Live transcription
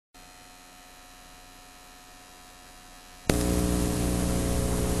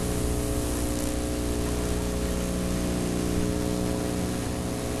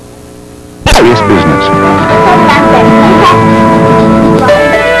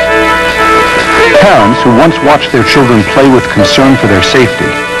who once watched their children play with concern for their safety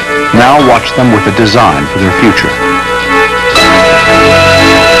now watch them with a design for their future.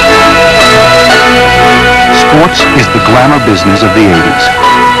 Sports is the glamour business of the 80s.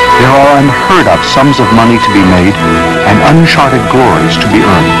 There are unheard of sums of money to be made and uncharted glories to be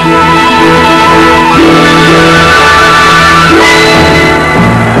earned.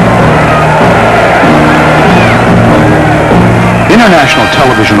 International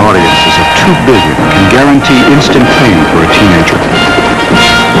television audiences of 2 billion can guarantee instant fame for a teenager.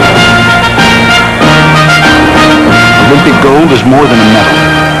 Olympic gold is more than a medal.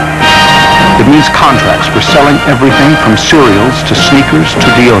 It means contracts for selling everything from cereals to sneakers to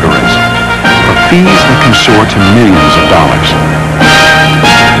deodorants, for fees that can soar to millions of dollars.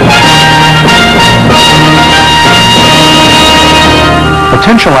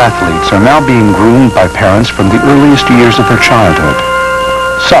 Potential athletes are now being groomed by parents from the earliest years of their childhood.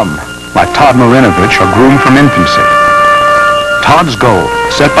 Some, like Todd Marinovich, are groomed from infancy. Todd's goal,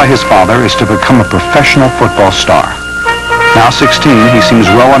 set by his father, is to become a professional football star. Now 16, he seems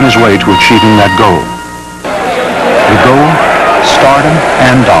well on his way to achieving that goal. The goal, stardom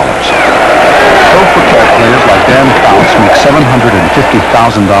and dollars. Pro football players like Dan Fouts make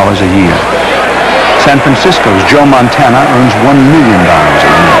 $750,000 a year. San Francisco's Joe Montana earns $1 million a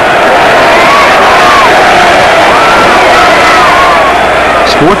year.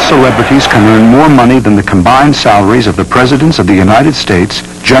 Sports celebrities can earn more money than the combined salaries of the presidents of the United States,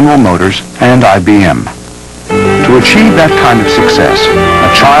 General Motors, and IBM. To achieve that kind of success, a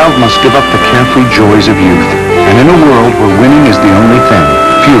child must give up the carefree joys of youth. And in a world where winning is the only thing,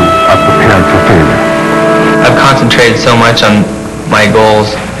 few are prepared for failure. I've concentrated so much on my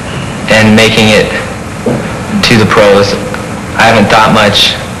goals and making it to the pros. I haven't thought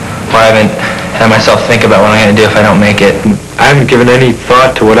much, or I haven't had myself think about what I'm going to do if I don't make it. I haven't given any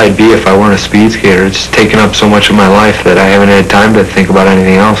thought to what I'd be if I weren't a speed skater. It's taken up so much of my life that I haven't had time to think about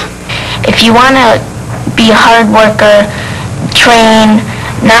anything else. If you want to be a hard worker, train,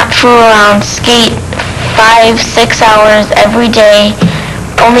 not fool around, skate 5-6 hours every day,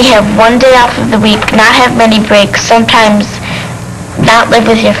 only have 1 day off of the week, not have many breaks, sometimes not live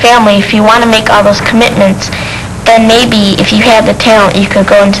with your family. If you want to make all those commitments, then maybe if you have the talent, you could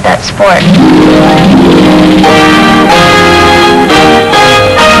go into that sport.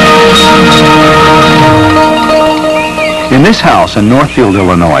 In this house in Northfield,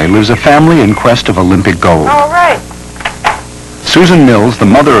 Illinois, lives a family in quest of Olympic gold. All right. Susan Mills, the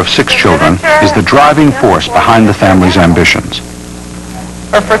mother of 6 children, is the driving force behind the family's ambitions.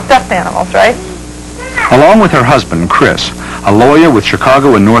 Or for stuffed animals, right? Along with her husband, Chris, a lawyer with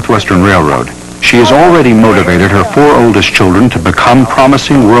Chicago and Northwestern Railroad, she has already motivated her 4 oldest children to become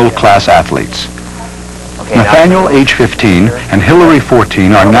promising world-class athletes. Nathaniel, age 15, and Hillary,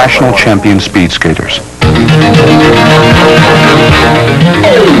 14, are national champion speed skaters.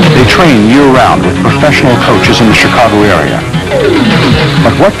 They train year-round with professional coaches in the Chicago area.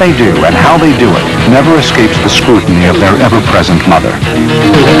 But what they do and how they do it never escapes the scrutiny of their ever-present mother.